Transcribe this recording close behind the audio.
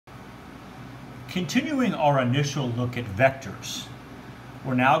Continuing our initial look at vectors,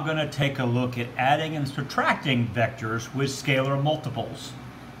 we're now going to take a look at adding and subtracting vectors with scalar multiples.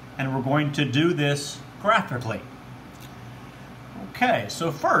 And we're going to do this graphically. Okay,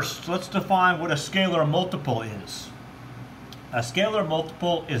 so first, let's define what a scalar multiple is. A scalar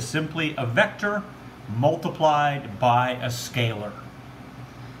multiple is simply a vector multiplied by a scalar.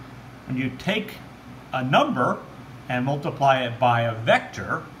 When you take a number and multiply it by a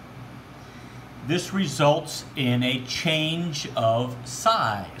vector, this results in a change of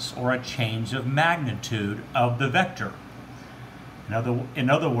size or a change of magnitude of the vector. In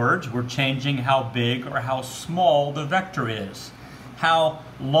other words, we're changing how big or how small the vector is, how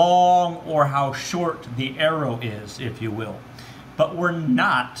long or how short the arrow is, if you will. But we're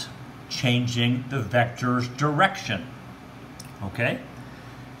not changing the vector's direction. Okay?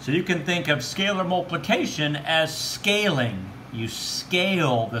 So you can think of scalar multiplication as scaling. You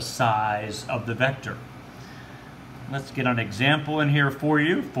scale the size of the vector. Let's get an example in here for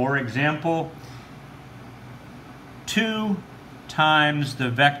you. For example, 2 times the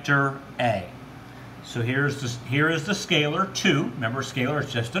vector a. So here is the scalar 2. Remember, scalar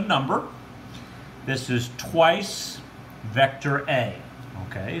is just a number. This is twice vector a.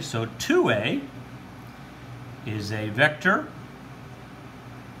 Okay, so 2a is a vector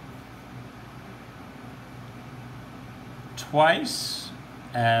twice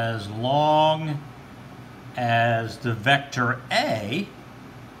as long as the vector a.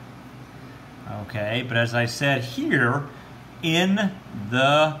 Okay, but as I said here, in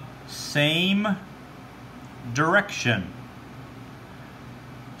the same direction.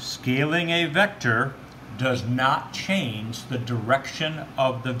 Scaling a vector does not change the direction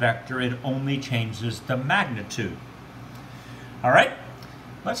of the vector, it only changes the magnitude. All right?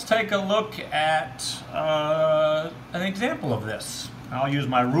 Let's take a look at an example of this. I'll use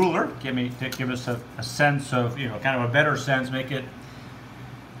my ruler, give us a sense of, kind of a better sense, make it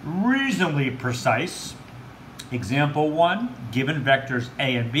reasonably precise. Example 1, given vectors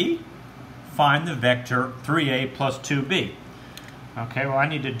a and b, find the vector 3a plus 2b. Okay, well I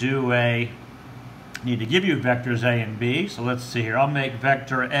need to give you vectors a and b, so let's see here. I'll make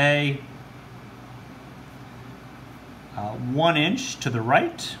vector a 1 inch to the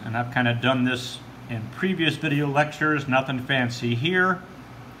right, and I've kind of done this in previous video lectures, nothing fancy here.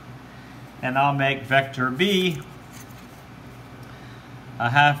 And I'll make vector b a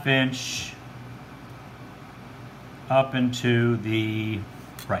 1/2 inch up into the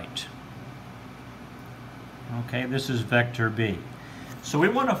right. Okay, this is vector b. So we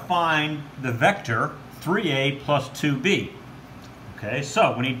want to find the vector 3a plus 2b. Okay,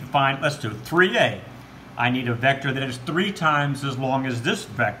 so we need to find, let's do 3a. I need a vector that is 3 times as long as this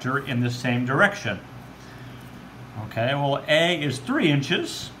vector in the same direction. Okay, well a is 3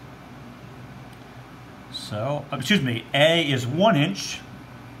 inches. So, excuse me, a is 1 inch.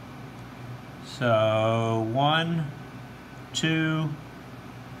 So 1, 2,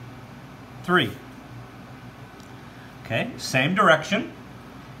 3. Okay, same direction,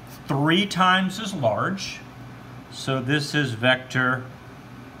 3 times as large. So this is vector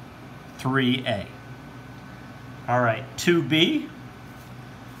 3a. All right, 2b.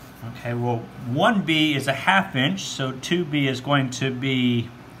 Okay, well 1b is a 1/2 inch, so 2b is going to be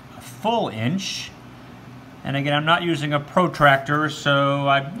a full inch. And again, I'm not using a protractor, so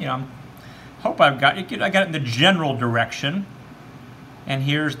I hope I got it in the general direction. And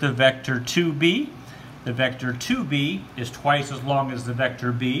here's the vector 2b. The vector 2b is twice as long as the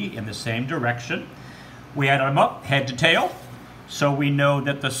vector b in the same direction. We add them up, head to tail. So we know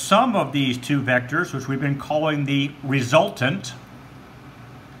that the sum of these two vectors, which we've been calling the resultant,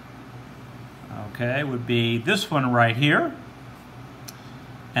 okay, would be this one right here.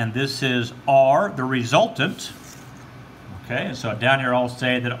 And this is r, the resultant. Okay, and so down here I'll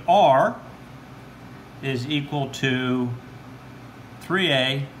say that r is equal to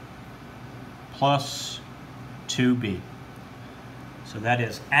 3a plus 2b. So that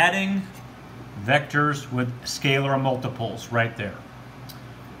is adding vectors with scalar multiples right there.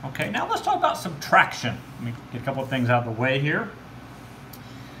 Okay, now let's talk about subtraction. Let me get a couple of things out of the way here.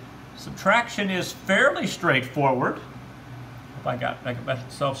 Subtraction is fairly straightforward. Hope I got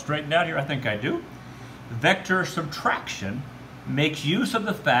myself straightened out here. I think I do. Vector subtraction makes use of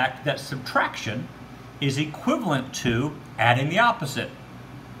the fact that subtraction is equivalent to adding the opposite.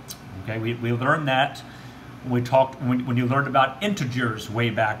 Okay, we learned that when you learned about integers way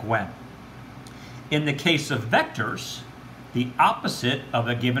back when. In the case of vectors, the opposite of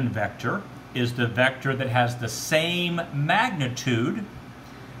a given vector is the vector that has the same magnitude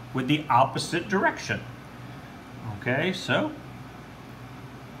with the opposite direction. Okay, so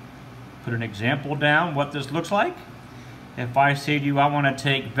put an example down what this looks like. If I say to you, I want to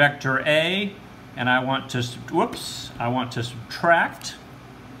take vector A and I want to subtract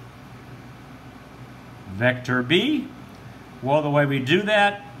vector B. Well, the way we do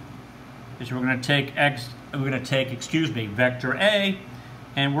that is we're going to take vector A,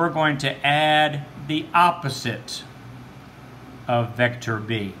 and we're going to add the opposite of vector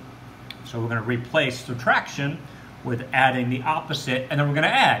B. So we're going to replace subtraction with adding the opposite, and then we're going to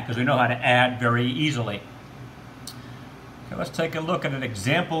add, because we know how to add very easily. Okay, let's take a look at an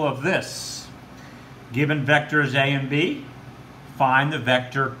example of this. Given vectors A and B, find the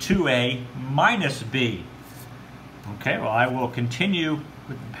vector 2A minus B. Okay, well, I will continue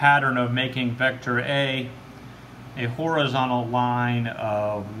with the pattern of making vector A a horizontal line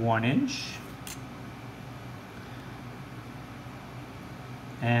of 1 inch.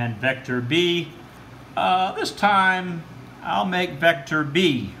 And vector B, this time I'll make vector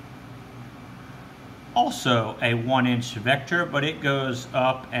B also a 1 inch vector, but it goes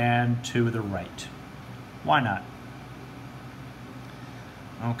up and to the right. Why not?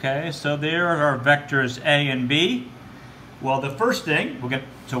 Okay, so there are vectors A and B. Well, the first thing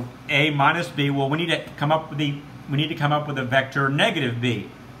so A minus B. Well, we need to come up with a vector negative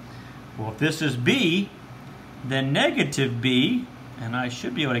B. Well, if this is B, then negative B, and I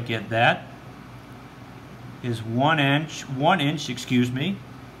should be able to get that, is 1 inch,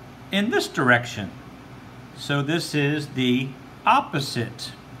 in this direction. So this is the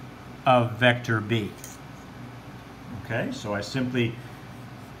opposite of vector B. Okay, so I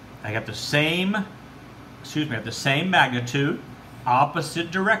have the same magnitude, opposite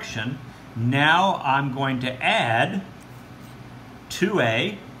direction. Now I'm going to add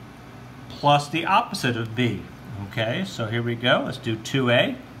 2A plus the opposite of B. Okay, so here we go. Let's do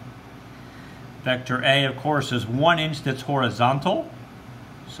 2A. Vector A, of course, is 1 inch that's horizontal.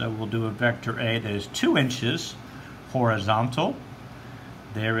 So we'll do a vector A that is 2 inches horizontal.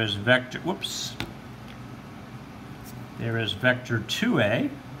 There is vector 2A.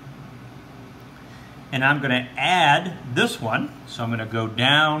 And I'm going to add this one. So I'm going to go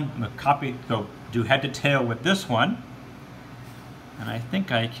down, I'm going to do head to tail with this one. And I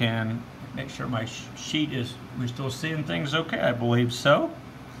think I can make sure my sheet we're still seeing things okay, I believe so.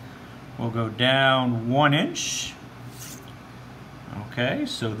 We'll go down 1 inch. Okay,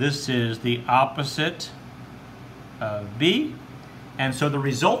 so this is the opposite of B. And so the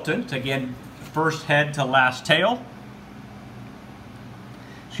resultant, again, first head to last tail.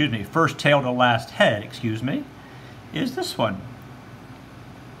 First tail to last head, is this one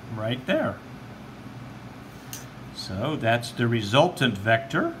right there. So that's the resultant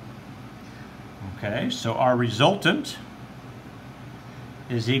vector. Okay, so our resultant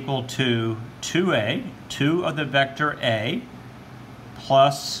is equal to 2A, 2 of the vector A,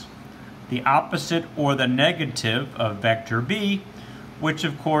 plus the opposite or the negative of vector B, which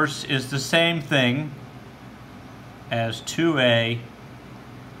of course is the same thing as 2A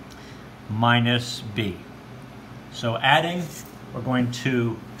minus B. So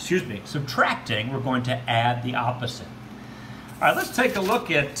subtracting, we're going to add the opposite. All right, let's take a look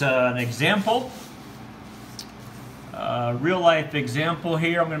at an example. Real life example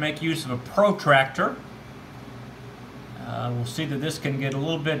here. I'm going to make use of a protractor. We'll see that this can get a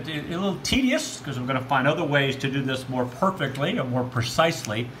little tedious because we're going to find other ways to do this more perfectly or more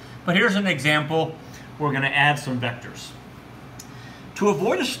precisely. But here's an example. We're going to add some vectors. To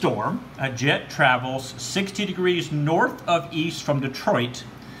avoid a storm, a jet travels 60 degrees north of east from Detroit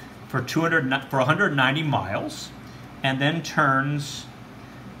for 190 miles and then turns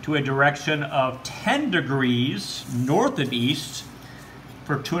to a direction of 10 degrees north of east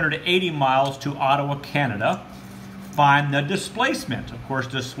for 280 miles to Ottawa, Canada. Find the displacement. Of course,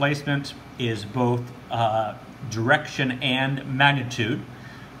 displacement is both direction and magnitude.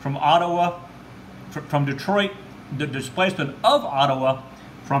 From Detroit, the displacement of Ottawa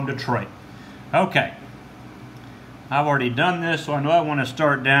from Detroit. Okay, I've already done this, so I know I want to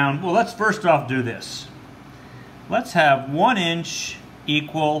start down. Well, let's first off do this. Let's have 1 inch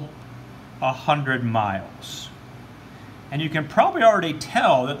equal 100 miles. And you can probably already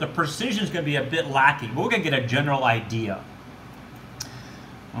tell that the precision is going to be a bit lacking, but we're going to get a general idea.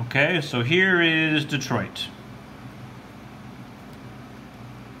 Okay, so here is Detroit.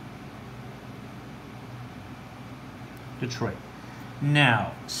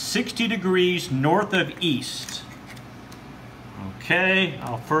 Now, 60 degrees north of east. Okay,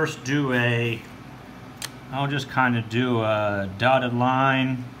 I'll first do I'll just kind of do a dotted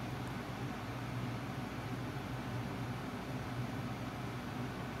line.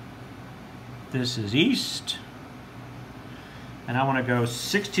 This is east. and I want to go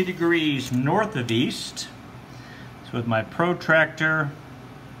 60 degrees north of east. So with my protractor,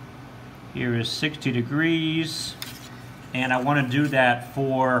 here is 60 degrees, and I want to do that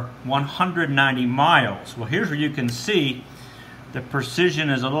for 190 miles. Well, here's where you can see the precision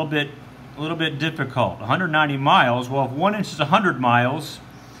is a little bit difficult. 190 miles, well, if 1 inch is 100 miles,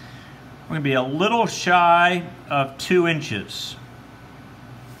 we're going to be a little shy of 2 inches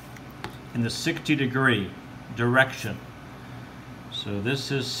in the 60 degree direction. So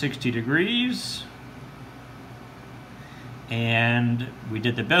this is 60 degrees, and we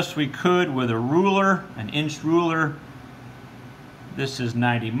did the best we could with a ruler, an inch ruler. This is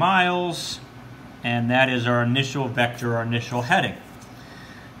 90 miles, and that is our initial vector, our initial heading.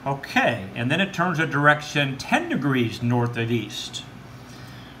 Okay, and then it turns a direction 10 degrees north of east.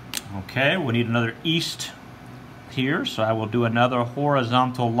 Okay, we need another east here, so I will do another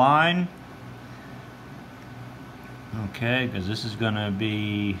horizontal line. Okay, because this is going to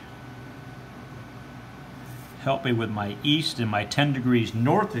be help me with my east and my 10 degrees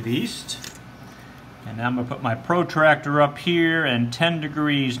north of east. And now I'm going to put my protractor up here, and 10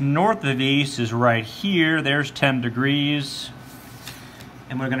 degrees north of east is right here. There's 10 degrees.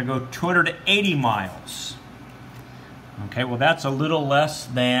 And we're going to go 280 miles. Okay, well that's a little less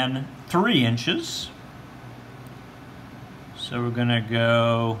than 3 inches. So we're going to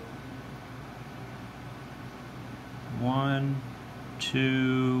go 1,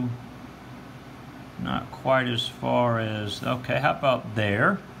 2, not quite as far as, okay, how about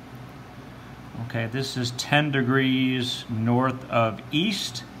there? Okay, this is 10 degrees north of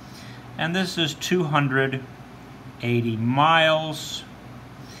east, and this is 280 miles.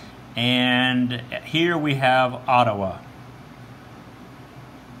 And here we have Ottawa.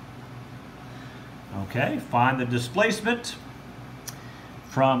 Okay, find the displacement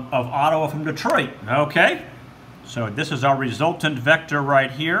of Ottawa from Detroit. Okay, so this is our resultant vector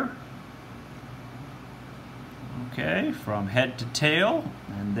right here. Okay, from head to tail,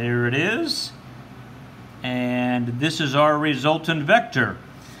 and there it is. And this is our resultant vector.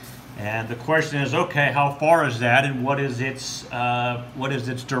 And the question is, okay, how far is that, and what is its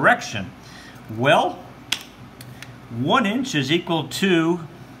direction? Well, 1 inch is equal to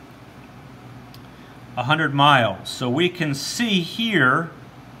 100 miles. So we can see here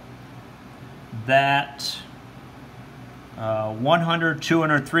that 100,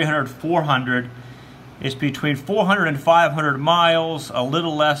 200, 300, 400 is between 400 and 500 miles, a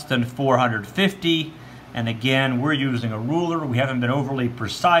little less than 450. And again, we're using a ruler. We haven't been overly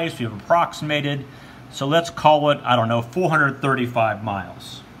precise. We've approximated. So let's call it, I don't know, 435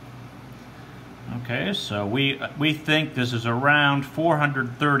 miles. Okay, so we think this is around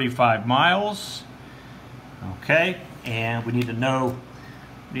 435 miles. Okay, and we need to know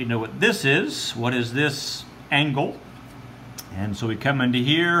what this is. What is this angle? And so we come into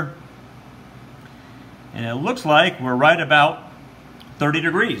here, and it looks like we're right about 30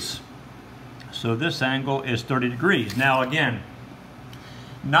 degrees. So this angle is 30 degrees. Now again,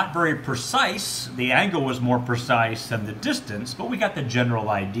 not very precise. The angle was more precise than the distance, but we got the general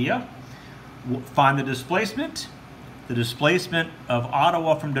idea. Find the displacement. The displacement of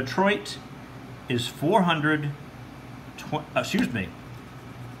Ottawa from Detroit is 400, excuse me,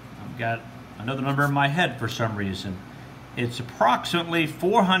 I've got another number in my head for some reason. It's approximately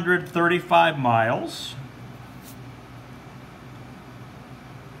 435 miles.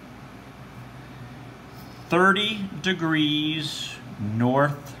 30 degrees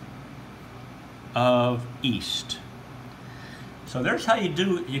north of east. So there's how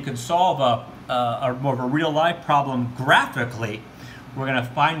you can solve more of a real life problem graphically. We're going to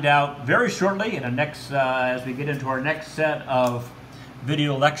find out very shortly in the next, as we get into our next set of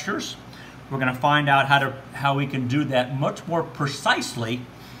video lectures. We're going to find out how we can do that much more precisely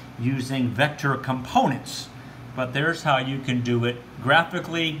using vector components. But there's how you can do it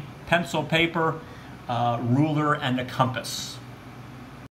graphically, pencil, paper, ruler, and a compass.